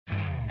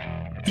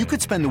You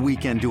could spend the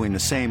weekend doing the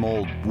same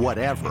old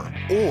whatever,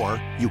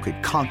 or you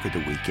could conquer the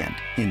weekend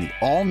in the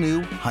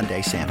all-new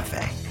Hyundai Santa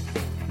Fe.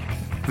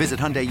 Visit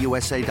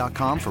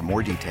HyundaiUSA.com for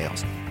more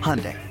details.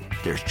 Hyundai,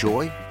 there's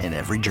joy in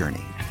every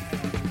journey.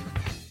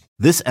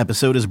 This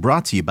episode is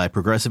brought to you by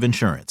Progressive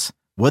Insurance.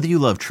 Whether you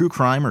love true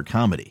crime or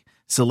comedy,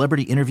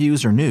 celebrity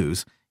interviews or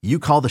news, you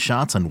call the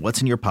shots on what's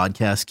in your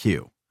podcast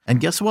queue. And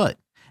guess what?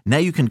 Now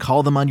you can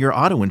call them on your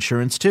auto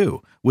insurance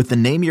too with the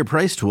Name Your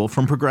Price tool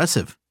from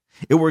Progressive.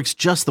 It works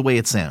just the way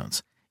it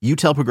sounds. You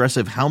tell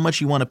Progressive how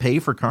much you want to pay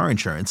for car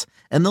insurance,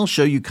 and they'll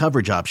show you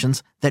coverage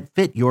options that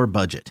fit your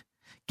budget.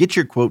 Get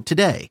your quote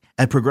today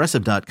at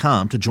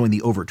Progressive.com to join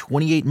the over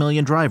 28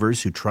 million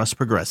drivers who trust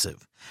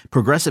Progressive.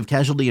 Progressive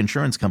Casualty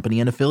Insurance Company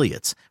and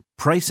Affiliates.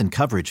 Price and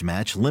coverage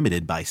match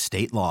limited by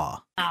state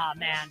law.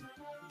 Man.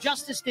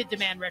 Justice did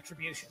demand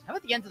retribution. How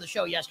about the end of the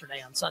show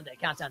yesterday on Sunday,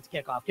 countdown to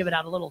kickoff, giving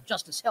out a little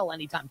Justice Hill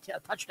anytime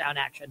touchdown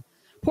action.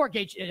 Poor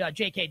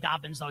J.K.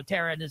 Dobbins, though,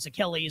 tearing his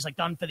Achilles,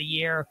 a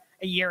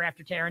year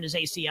after tearing his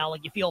ACL.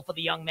 You feel for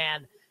the young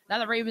man. Now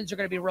the Ravens are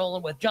going to be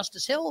rolling with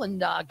Justice Hill and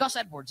Gus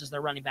Edwards as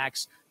their running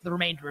backs for the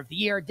remainder of the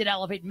year. Did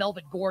elevate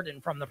Melvin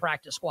Gordon from the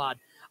practice squad.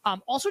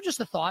 Also, just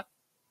a thought.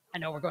 I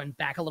know we're going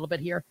back a little bit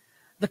here.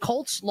 The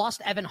Colts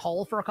lost Evan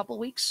Hull for a couple of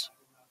weeks.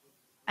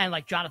 And,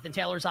 Jonathan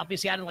Taylor's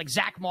obviously out. And,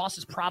 Zach Moss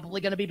is probably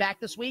going to be back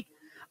this week.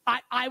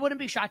 I wouldn't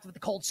be shocked if the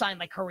Colts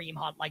signed, Kareem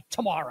Hunt,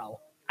 tomorrow.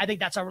 I think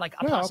that's a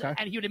possibility, okay.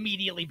 And he would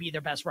immediately be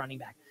their best running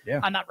back. Yeah.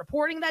 I'm not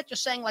reporting that,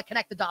 just saying,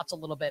 connect the dots a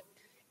little bit.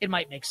 It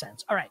might make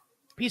sense. All right.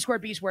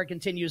 P2B2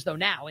 continues, though,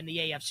 now in the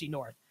AFC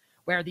North,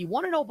 where the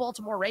 1-0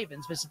 Baltimore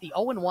Ravens visit the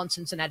 0-1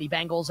 Cincinnati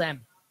Bengals. And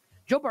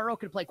Joe Burrow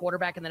could play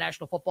quarterback in the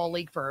National Football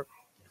League for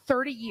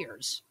 30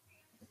 years,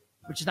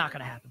 which is not going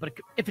to happen. But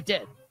if he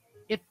did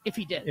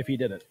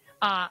it,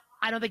 I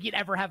don't think he'd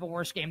ever have a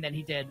worse game than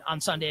he did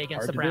on Sunday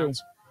against the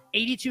Browns.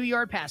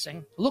 82-yard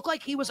passing. Looked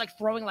like he was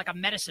throwing a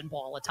medicine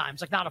ball at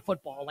times, not a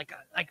football.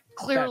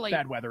 Clearly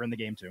bad weather in the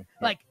game too.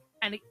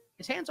 And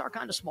his hands are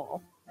kind of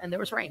small, and there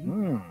was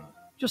rain.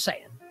 Just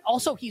saying.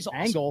 Also, he's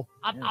awesome.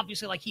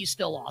 Obviously, he's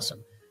still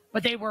awesome.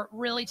 But they were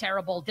really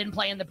terrible. Didn't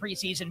play in the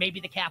preseason. Maybe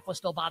the calf was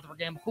still bothering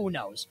him. Who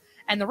knows?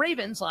 And the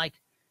Ravens,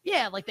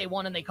 they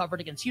won and they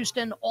covered against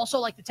Houston.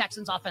 Also, the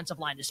Texans' offensive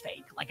line is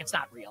fake. It's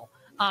not real.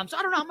 So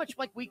I don't know how much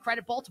we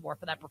credit Baltimore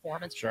for that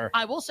performance. Sure.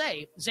 I will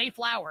say, Zay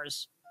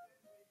Flowers,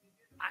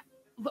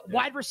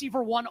 wide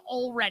receiver 1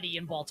 already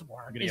in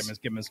Baltimore. I'm going to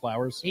give him his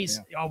flowers. He's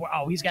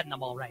getting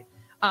them all right.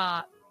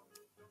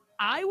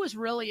 I was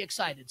really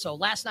excited. So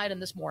last night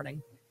and this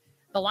morning,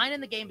 the line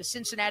in the game is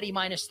Cincinnati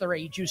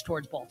 -3, juice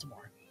towards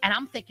Baltimore. And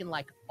I'm thinking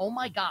oh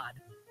my God,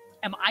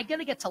 am I going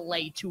to get to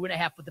lay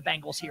 2.5 with the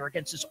Bengals here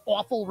against this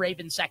awful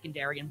Ravens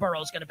secondary, and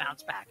Burrow's going to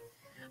bounce back?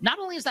 Not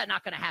only is that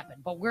not going to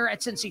happen, but we're at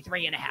Cincy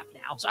 3.5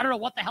 now. So I don't know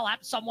what the hell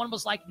happened. Someone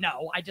was like,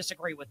 no, I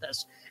disagree with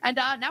this. And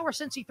now we're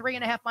Cincy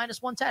 3.5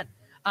 -110.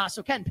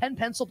 So Ken, pen,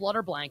 pencil, blood,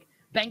 or blank.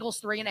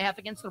 Bengals 3.5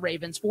 against the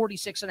Ravens.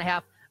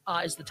 46.5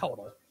 is the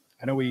total.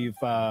 I know we've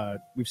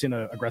seen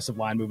an aggressive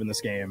line move in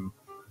this game,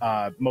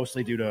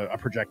 mostly due to a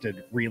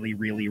projected really,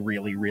 really,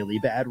 really, really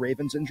bad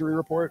Ravens injury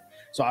report.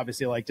 So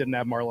obviously, didn't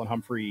have Marlon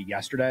Humphrey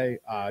yesterday.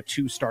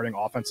 2 starting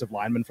offensive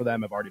linemen for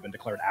them have already been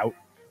declared out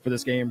for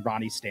this game.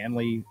 Ronnie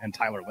Stanley and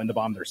Tyler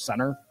Linderbaum, their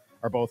center,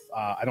 are both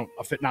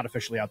not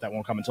officially out. That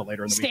won't come until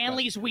later in the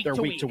Stanley's week. They're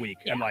week to week.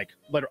 Yeah.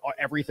 And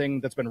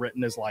everything that's been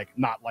written is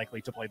not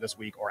likely to play this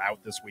week or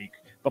out this week,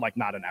 but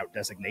not an out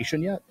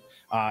designation yet.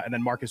 And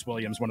then Marcus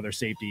Williams, one of their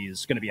safeties,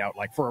 is going to be out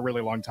for a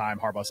really long time.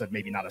 Harbaugh said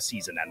maybe not a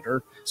season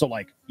ender. So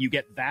you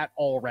get that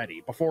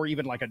already before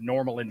even a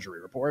normal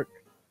injury report.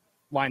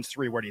 Lines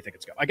 3, where do you think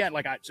it's going? Again,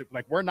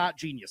 we're not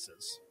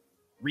geniuses.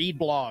 Read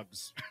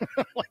blogs.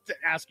 To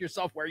ask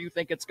yourself where you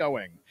think it's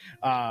going.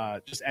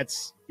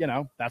 That's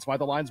why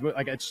the lines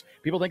it's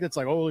people think it's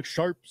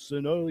sharps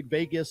and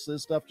Vegas and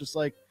stuff. Just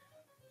look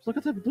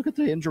at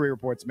the injury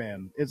reports,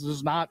 man. It's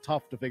just not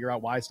tough to figure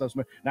out why stuff's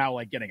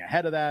now. Getting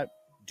ahead of that,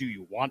 do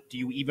you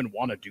even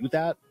want to do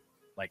that?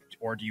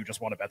 Or do you just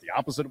want to bet the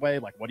opposite way?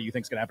 What do you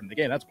think's going to happen in the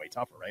game? That's way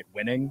tougher, right?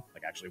 Winning,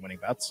 actually winning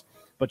bets.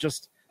 But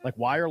just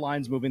why are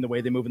lines moving the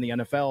way they move in the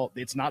NFL?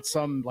 It's not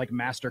some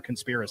master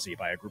conspiracy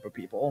by a group of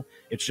people.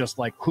 It's just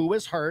who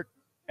is hurt,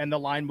 and the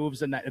line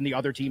moves in the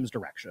other team's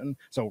direction.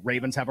 So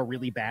Ravens have a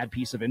really bad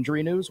piece of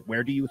injury news.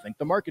 Where do you think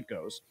the market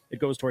goes? It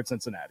goes towards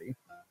Cincinnati.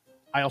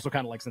 I also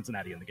kind of like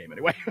Cincinnati in the game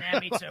anyway. Yeah,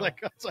 me too.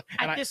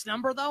 At this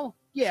number, though?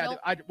 Yeah,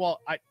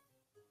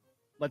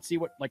 let's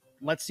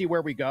see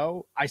where we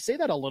go. I say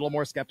that a little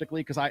more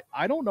skeptically because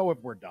I don't know if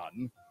we're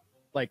done.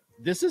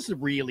 This is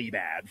really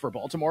bad for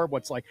Baltimore.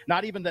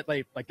 Not even that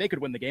they could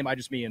win the game. I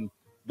just mean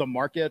the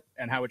market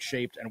and how it's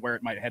shaped and where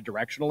it might head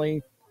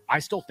directionally. I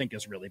still think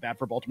is really bad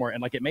for Baltimore.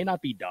 And it may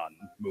not be done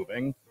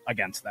moving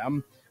against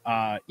them.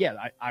 I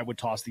would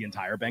toss the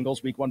entire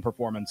Bengals week 1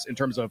 performance in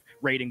terms of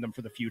rating them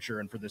for the future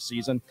and for this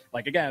season.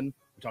 Again,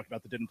 we talked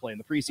about the didn't play in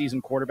the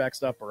preseason quarterback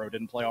stuff. Burrow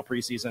didn't play all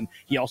preseason.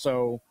 He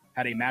also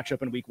had a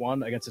matchup in week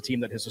 1 against a team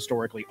that has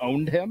historically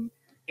owned him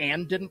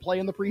and didn't play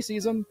in the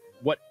preseason.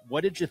 What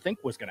did you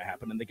think was going to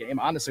happen in the game?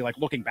 Honestly, like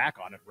looking back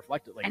on it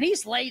reflectively, and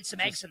he's laid some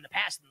eggs in the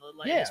past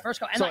in his first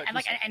go,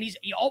 and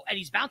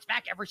he's bounced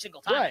back every single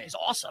time. Right. He's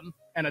awesome,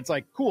 and it's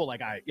like cool.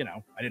 Like I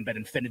didn't bet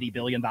 $infinity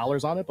billion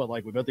on it, but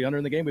like we bet the under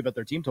in the game, we bet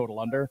their team total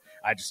under.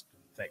 I just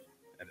think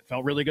and it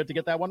felt really good to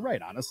get that one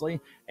right, honestly.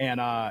 And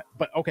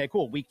but okay,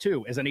 cool. Week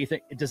 2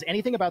 does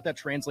anything about that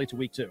translate to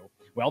week 2?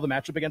 Well, the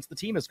matchup against the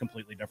team is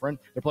completely different.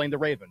 They're playing the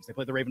Ravens. They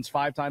played the Ravens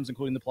 5 times,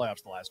 including the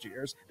playoffs the last 2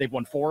 years. They've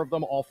won 4 of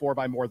them, all 4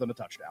 by more than a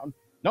touchdown.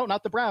 No,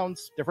 not the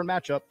Browns. Different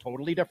matchup.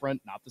 Totally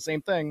different. Not the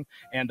same thing.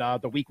 And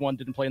the week 1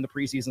 didn't play in the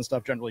preseason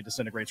stuff generally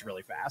disintegrates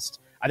really fast.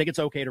 I think it's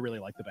okay to really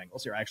like the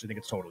Bengals here. I actually think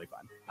it's totally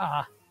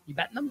fine. You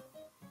betting them?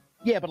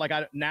 Yeah, but like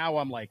now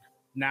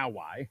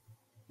why?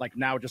 Like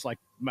now just like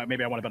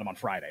maybe I want to bet them on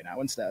Friday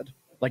now instead.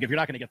 Like if you're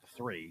not going to get the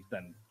 3,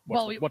 then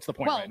what's the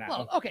point right now?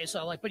 Well, okay,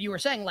 so like, but you were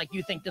saying like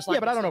you think this line. Yeah,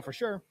 but I don't know for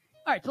sure.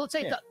 All right, so let's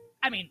say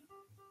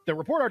the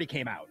report already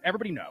came out.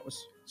 Everybody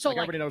knows. So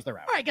everybody knows they're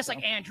out. All right, I guess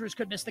like Andrews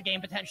could miss the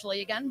game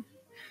potentially again.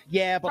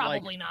 Yeah, but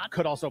probably not.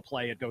 Could also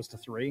play. It goes to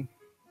 3.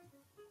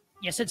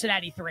 Yeah,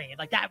 Cincinnati 3.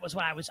 Like that was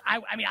what I was.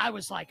 I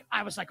was like,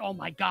 oh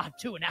my god,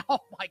 2.5. Oh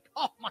my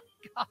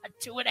god,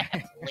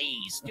 2.5,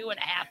 please, 2.5,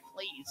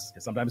 please.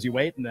 Sometimes you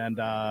wait, and then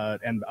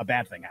and a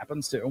bad thing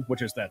happens too,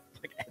 which is that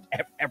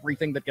like,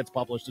 everything that gets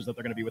published is that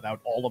they're going to be without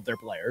all of their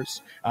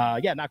players.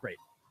 Yeah, not great.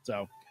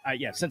 So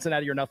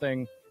Cincinnati or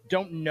nothing.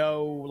 Don't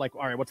know. Like,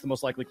 all right, what's the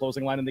most likely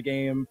closing line in the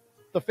game?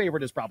 The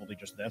favorite is probably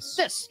just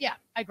this. Yeah,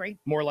 I agree.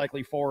 More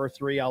likely 4 or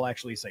 3. I'll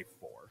actually say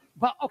 4.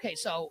 Well, okay,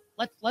 so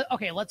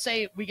let's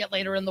say we get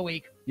later in the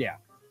week. Yeah.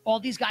 All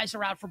these guys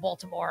are out for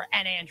Baltimore,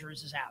 and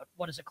Andrews is out.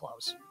 What does it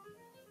close?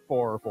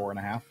 4 or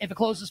 4.5. If it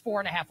closes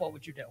 4.5, what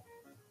would you do?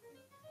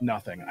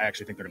 Nothing. I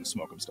actually think they're going to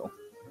smoke them still.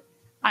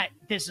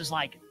 This is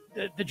like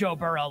the Joe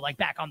Burrow like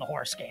back on the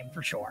horse game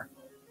for sure.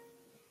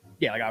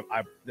 Yeah,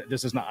 like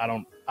this is not.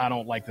 I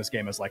don't like this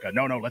game as like a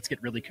no. Let's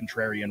get really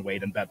contrarian,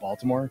 wait and bet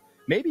Baltimore.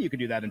 Maybe you could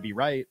do that and be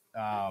right.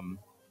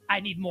 I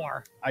need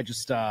more. I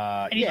just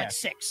I need like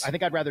 6. I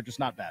think I'd rather just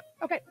not bet.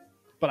 Okay.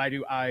 But I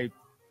do. I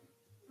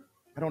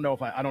don't know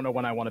I don't know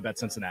when I want to bet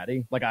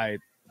Cincinnati. Like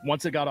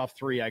once it got off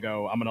 3, I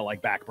go, I'm going to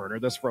like back burner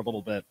this for a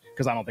little bit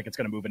because I don't think it's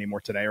going to move anymore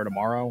today or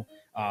tomorrow.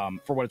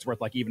 For what it's worth,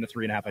 like even a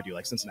 3.5, I do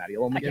like Cincinnati a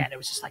little bit. Again, it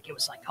was like,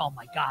 oh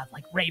my God,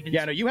 like Ravens.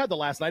 Yeah, no, you had the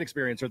last night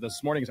experience or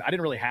this morning. I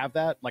didn't really have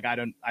that. Like I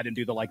didn't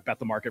do the like bet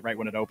the market right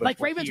when it opened. Like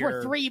Ravens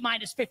were 3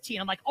 minus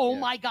 15. I'm like, oh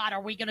my God,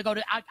 are we going to go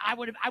to? I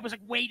was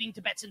like waiting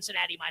to bet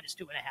Cincinnati minus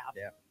 2.5.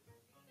 Yeah.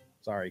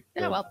 Sorry.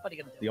 Yeah, well, what are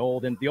you going to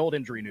do? The old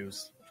injury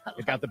news.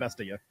 It got the best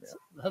of you.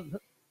 Yeah.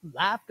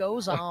 Life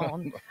goes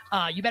on.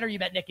 You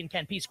bet Nick and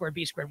Ken, P squared,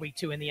 B squared, week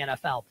 2 in the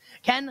NFL.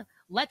 Ken,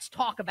 let's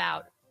talk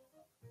about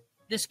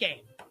this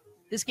game.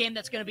 This game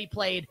that's going to be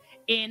played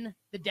in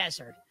the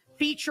desert,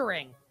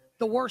 featuring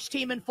the worst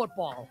team in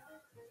football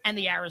and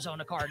the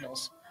Arizona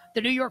Cardinals. The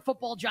New York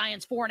Football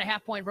Giants,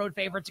 4.5-point road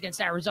favorites against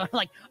Arizona.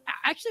 Like,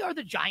 actually, are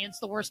the Giants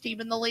the worst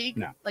team in the league?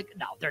 No.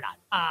 No, they're not.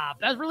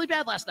 That was really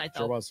bad last night,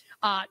 though. Sure was.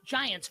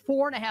 Giants,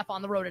 4.5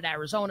 on the road at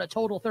Arizona,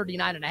 total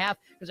 39.5.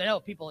 Because I know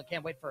people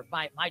can't wait for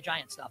my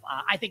Giant stuff.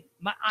 I think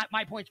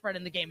my point spread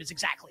in the game is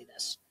exactly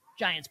this.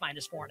 Giants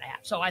minus 4.5.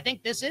 So I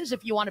think this is,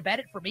 if you want to bet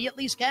it, for me at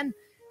least, Ken,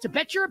 it's a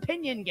bet your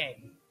opinion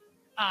game.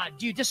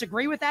 Do you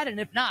disagree with that? And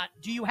if not,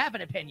 do you have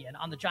an opinion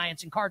on the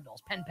Giants and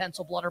Cardinals? Pen,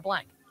 pencil, blood, or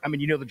blank? I mean,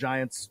 you know the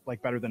Giants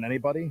like better than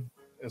anybody.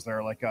 Is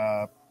there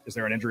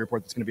an injury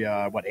report that's going to be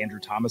Andrew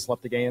Thomas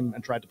left the game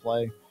and tried to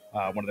play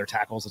one of their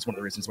tackles? That's one of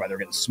the reasons why they're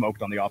getting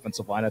smoked on the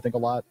offensive line. I think a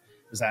lot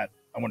is that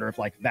I wonder if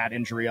like that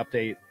injury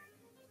update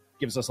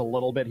gives us a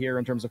little bit here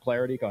in terms of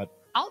clarity. Go ahead.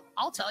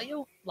 I'll tell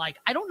you, like,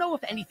 I don't know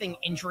if anything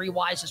injury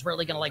wise is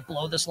really going to like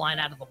blow this line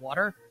out of the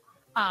water.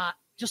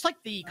 Just like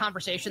the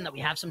conversation that we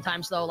have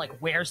sometimes though, like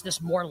where's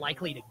this more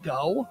likely to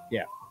go?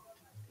 Yeah.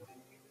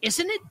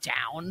 Isn't it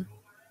down?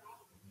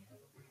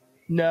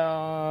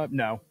 No,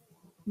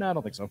 I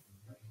don't think so.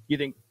 You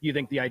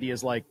think the idea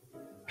is like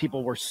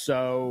people were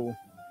so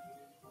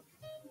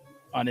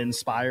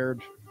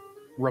uninspired,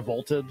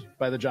 revolted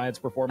by the Giants'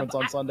 performance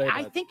on Sunday?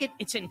 I think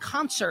it's in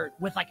concert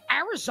with like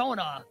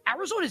Arizona.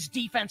 Arizona's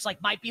defense like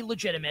might be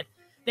legitimate.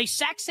 They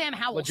sacked Sam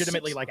Howell.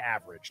 Legitimately like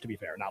average, to be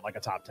fair, not like a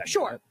top 10.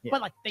 Sure, yeah.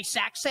 But like they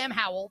sacked Sam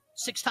Howell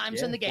 6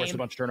 times in the game. Forced a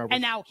bunch of turnovers.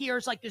 And now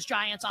here's like this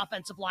Giants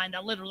offensive line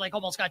that literally like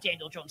almost got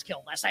Daniel Jones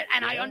killed last night.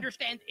 And I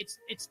understand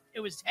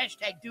it was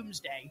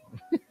 #doomsday.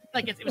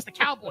 Like it was the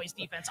Cowboys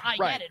defense. I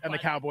get it. And the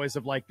Cowboys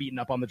have like beaten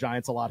up on the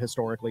Giants a lot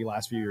historically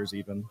last few years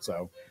even.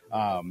 So,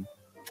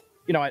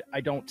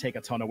 I don't take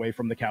a ton away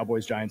from the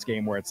Cowboys-Giants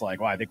game where it's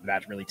like, well, I think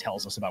that really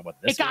tells us about what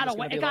this game is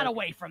going to be. It got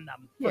away from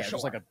them, for sure.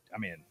 Just like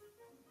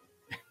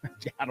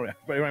I don't know.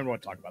 I don't even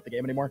want to talk about the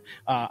game anymore.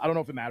 I don't know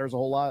if it matters a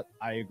whole lot.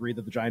 I agree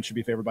that the Giants should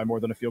be favored by more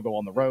than a field goal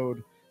on the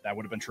road. That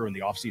would have been true in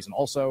the offseason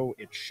also.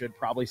 It should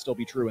probably still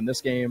be true in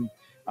this game.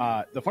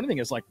 The funny thing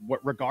is, like,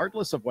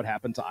 regardless of what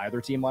happened to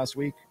either team last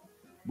week,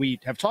 we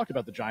have talked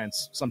about the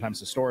Giants sometimes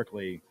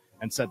historically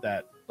and said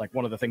that, like,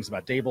 one of the things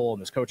about Dable and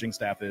his coaching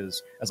staff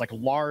is, as, like,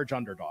 large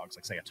underdogs,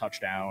 like, say, a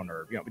touchdown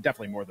or,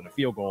 definitely more than a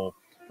field goal,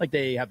 like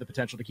they have the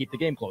potential to keep the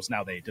game close.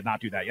 Now, they did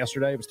not do that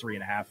yesterday. It was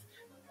 3.5.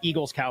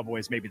 Eagles,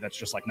 Cowboys, maybe that's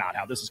just like not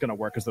how this is going to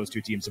work because those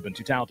two teams have been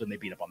too talented and they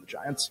beat up on the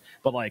Giants.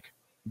 But like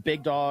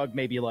big dog,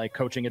 maybe like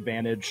coaching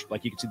advantage,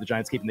 like you can see the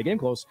Giants keeping the game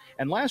close.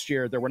 And last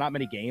year, there were not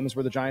many games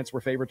where the Giants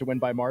were favored to win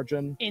by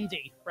margin.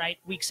 Indy, right?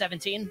 Week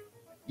 17.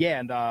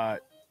 Yeah,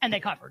 and they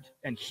covered.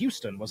 And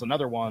Houston was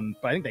another one,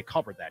 but I think they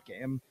covered that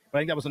game. But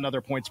I think that was another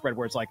point spread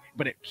where it's like,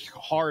 but it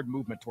hard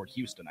movement toward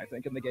Houston, I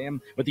think, in the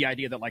game. But the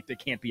idea that like they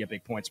can't be a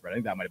big point spread, I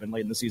think that might have been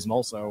late in the season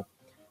also.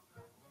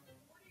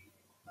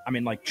 I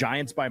mean, like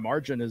Giants by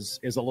margin is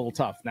a little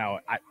tough. Now,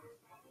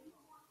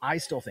 I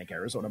still think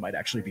Arizona might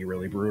actually be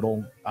really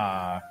brutal.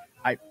 I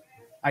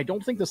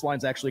don't think this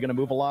line's actually going to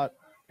move a lot,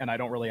 and I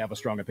don't really have a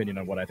strong opinion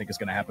on what I think is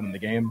going to happen in the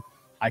game.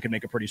 I could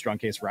make a pretty strong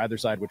case for either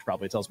side, which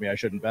probably tells me I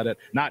shouldn't bet it.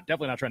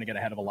 Definitely not trying to get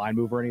ahead of a line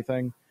move or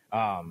anything.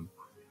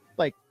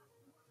 Like,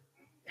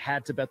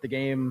 had to bet the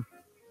game,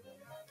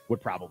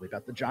 would probably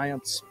bet the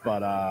Giants,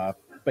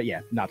 but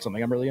yeah, not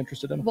something I'm really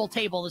interested in. We'll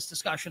table this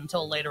discussion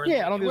until later.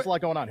 Yeah, I don't think there's a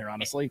lot going on here,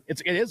 honestly.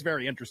 It is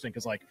very interesting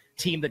because, like,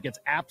 team that gets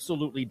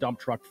absolutely dump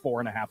trucked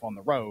 4.5 on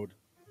the road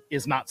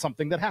is not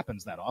something that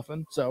happens that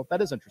often. So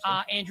that is interesting.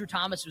 Andrew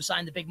Thomas, who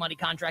signed the big money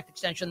contract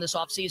extension this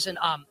offseason,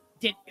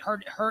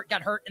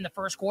 got hurt in the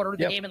first quarter of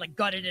the game and like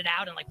gutted it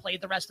out and like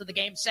played the rest of the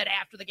game. Said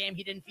after the game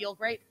he didn't feel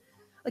great.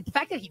 Like the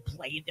fact that he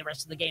played the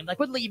rest of the game, like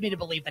would lead me to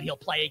believe that he'll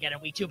play again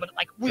in week 2. But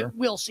like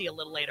we'll see a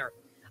little later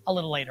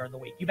in the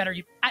week.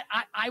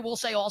 I will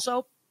say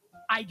also,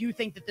 I do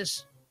think that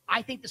this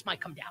might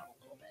come down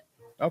a little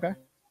bit. Okay.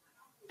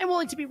 I'm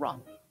willing to be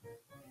wrong.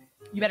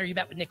 You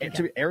bet with Nick.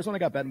 Arizona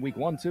got bet in week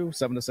 1 too,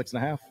 7 to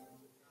 6.5.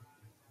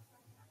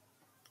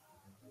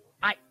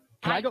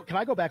 Can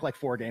I go back like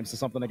 4 games to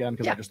something again?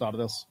 Because I just thought of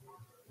this.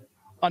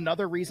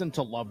 Another reason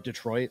to love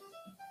Detroit.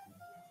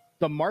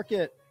 The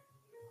market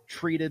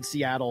treated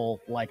Seattle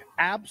like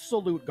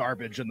absolute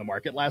garbage in the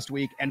market last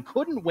week and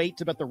couldn't wait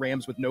to bet the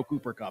Rams with no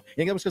Cooper Kupp. You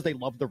think that was because they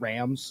love the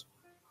Rams?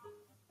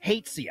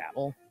 Hate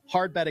Seattle.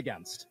 Hard bet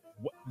against.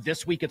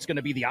 This week it's going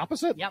to be the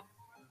opposite? Yep.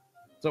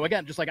 So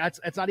again, just like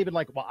it's not even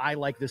like, well, I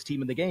like this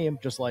team in the game.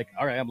 Just like,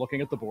 all right, I'm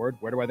looking at the board.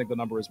 Where do I think the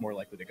number is more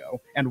likely to go?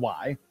 And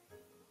why?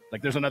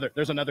 Like there's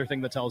another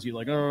thing that tells you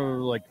like, oh,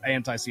 like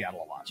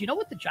anti-Seattle a lot. Do you know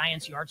what the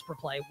Giants' yards per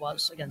play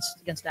was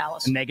against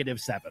Dallas? -7.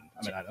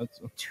 I mean, I don't.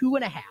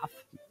 2.5.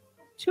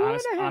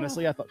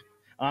 Honestly,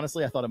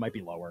 I thought it might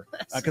be lower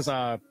because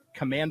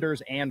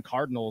Commanders and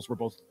Cardinals were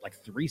both like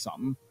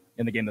 3-something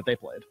in the game that they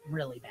played.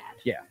 Really bad.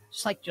 Yeah.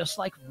 Just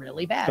like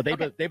really bad.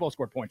 But they both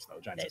scored points though.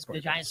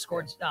 The Giants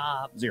scored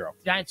 0.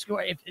 The Giants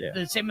scored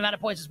the same amount of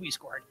points as we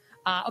scored.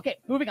 Okay,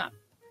 moving on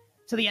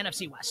to the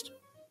NFC West.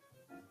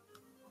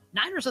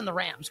 Niners and the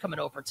Rams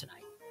coming over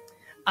tonight.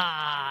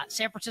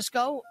 San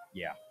Francisco.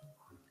 Yeah.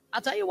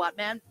 I'll tell you what,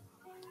 man.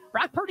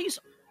 Brock Purdy's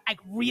like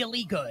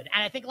really good,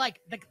 and I think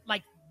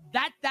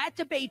that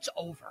debate's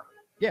over.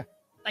 Yeah.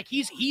 Like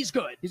he's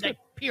good. He's like,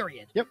 good.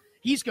 Period. Yep.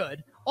 He's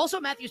good. Also,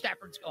 Matthew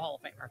Stafford's a Hall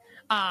of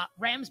Famer.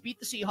 Rams beat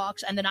the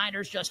Seahawks, and the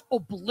Niners just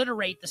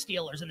obliterate the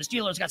Steelers. And the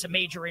Steelers got some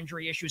major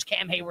injury issues.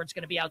 Cam Hayward's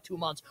going to be out 2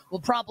 months.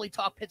 We'll probably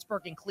talk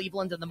Pittsburgh and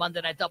Cleveland in the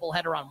Monday Night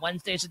Doubleheader on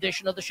Wednesday's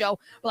edition of the show.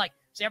 But like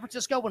San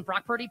Francisco, when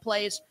Brock Purdy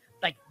plays,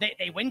 like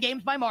they win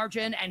games by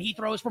margin, and he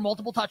throws for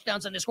multiple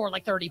touchdowns, and they score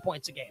like 30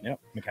 points a game. Yep,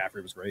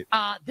 McCaffrey was great.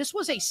 This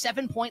was a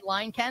 7-point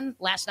line, Ken,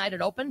 last night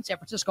at open. San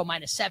Francisco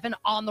 -7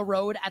 on the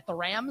road at the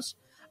Rams.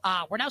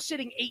 We're now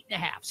sitting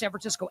 8.5. San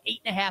Francisco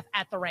 8.5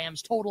 at the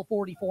Rams. Total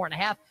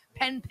 44.5.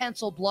 Pen,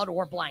 pencil, blood,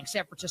 or blank.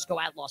 San Francisco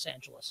at Los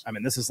Angeles. I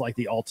mean, this is like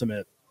the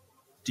ultimate.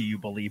 Do you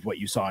believe what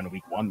you saw in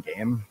Week 1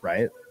 game,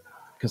 right?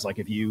 Because like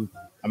the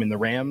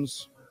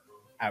Rams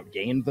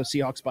outgained the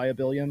Seahawks by 1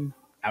 billion,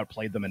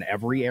 outplayed them in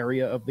every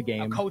area of the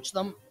game, outcoached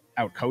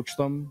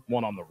them,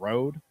 won on the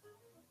road,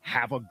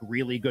 have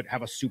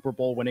a Super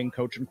Bowl winning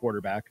coach and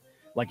quarterback.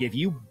 Like if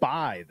you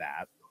buy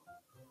that,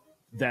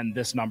 then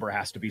this number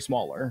has to be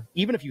smaller.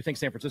 Even if you think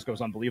San Francisco is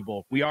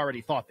unbelievable, we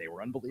already thought they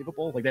were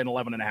unbelievable. Like they had an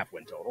 11.5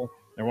 win total.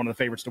 They're one of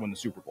the favorites to win the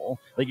Super Bowl.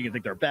 Like you can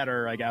think they're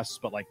better, I guess,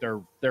 but like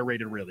they're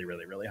rated really,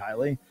 really, really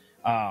highly.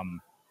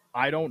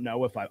 I don't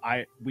know if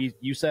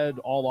you said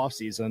all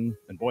offseason,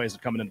 and boy, is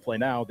it coming into play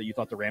now, that you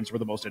thought the Rams were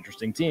the most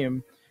interesting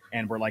team.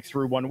 And we're like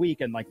through 1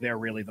 week and like they're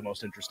really the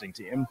most interesting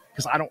team.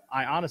 Because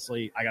I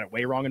honestly got it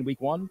way wrong in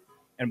Week 1.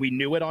 And we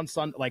knew it on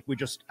Sunday. Like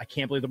I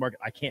can't believe the market.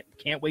 I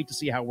can't wait to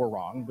see how we're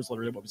wrong. It was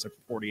literally what we said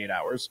for 48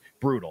 hours.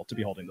 Brutal to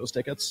be holding those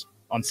tickets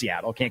on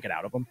Seattle. Can't get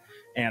out of them.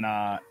 And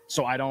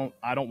so I don't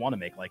want to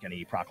make like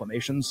any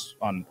proclamations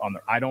on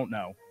I don't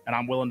know. And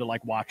I'm willing to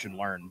like watch and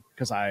learn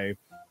because I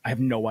have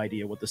no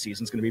idea what the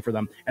season's going to be for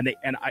them.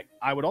 And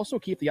I would also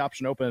keep the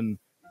option open.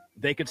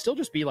 They could still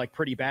just be like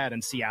pretty bad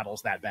and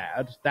Seattle's that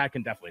bad. That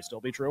can definitely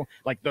still be true.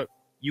 Like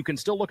you can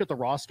still look at the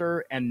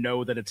roster and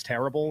know that it's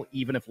terrible,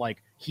 even if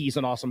like he's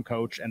an awesome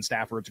coach and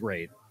Stafford's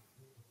great.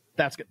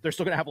 They're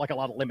still going to have like a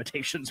lot of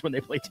limitations when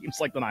they play teams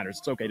like the Niners.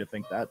 It's okay to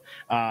think that.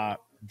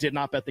 Did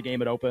not bet the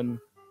game at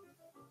open.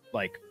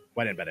 Like,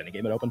 I didn't bet any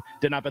game at open.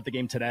 Did not bet the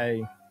game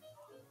today.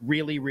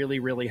 really, really,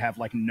 really have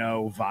like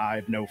no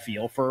vibe, no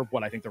feel for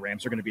what I think the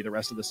Rams are going to be the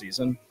rest of the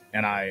season.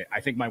 And I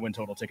think my win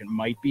total ticket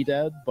might be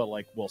dead, but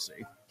like, we'll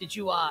see. Did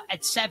you,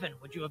 at 7,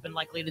 would you have been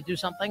likely to do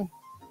something?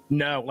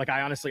 No, like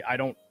I honestly, I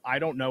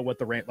don't know what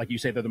the Rams, like you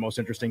say, they're the most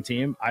interesting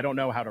team. I don't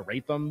know how to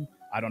rate them.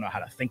 I don't know how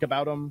to think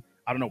about them.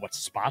 I don't know what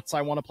spots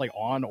I want to play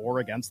on or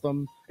against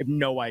them. I have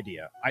no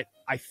idea.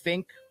 I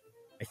think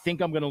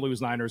I'm going to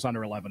lose Niners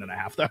under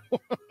 11.5 though.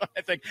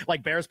 I think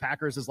like Bears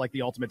Packers is like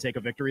the ultimate take a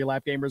victory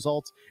lap game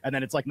results. And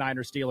then it's like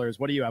Niners Steelers.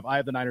 What do you have? I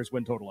have the Niners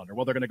win total under.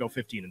 Well, they're going to go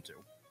 15-2.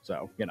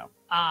 So, you know,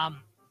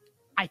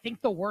 I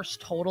think the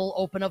worst total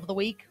open of the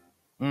week,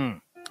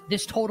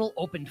 this total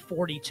opened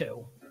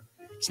 42.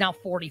 It's now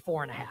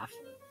 44.5.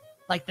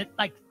 Like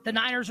the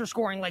Niners are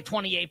scoring like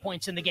 28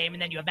 points in the game.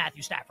 And then you have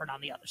Matthew Stafford on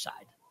the other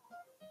side.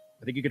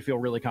 I think you could feel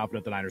really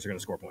confident the Niners are going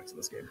to score points in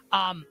this game.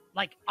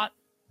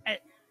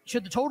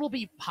 Should the total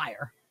be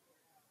higher?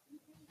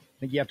 I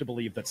think you have to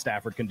believe that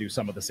Stafford can do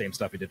some of the same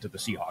stuff he did to the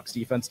Seahawks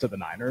defense to the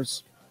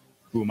Niners,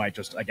 who might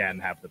just, again,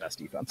 have the best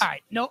defense. All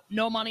right.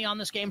 No money on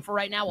this game for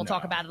right now. We'll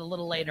talk about it a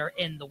little later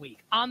in the week.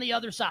 On the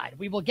other side,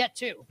 we will get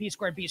to B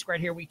squared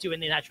here, week 2 in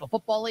the National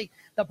Football League.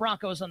 The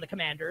Broncos and the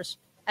Commanders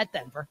at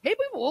Denver. Maybe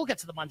we'll get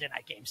to the Monday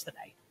night games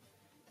today.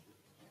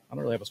 I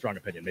don't really have a strong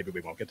opinion. Maybe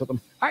we won't get to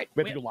them. All right.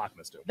 We have to do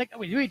Lockmas, too.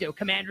 We do.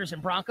 Commanders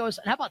and Broncos.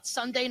 And how about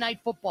Sunday night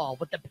football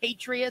with the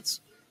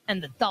Patriots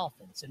and the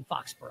Dolphins in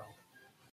Foxborough?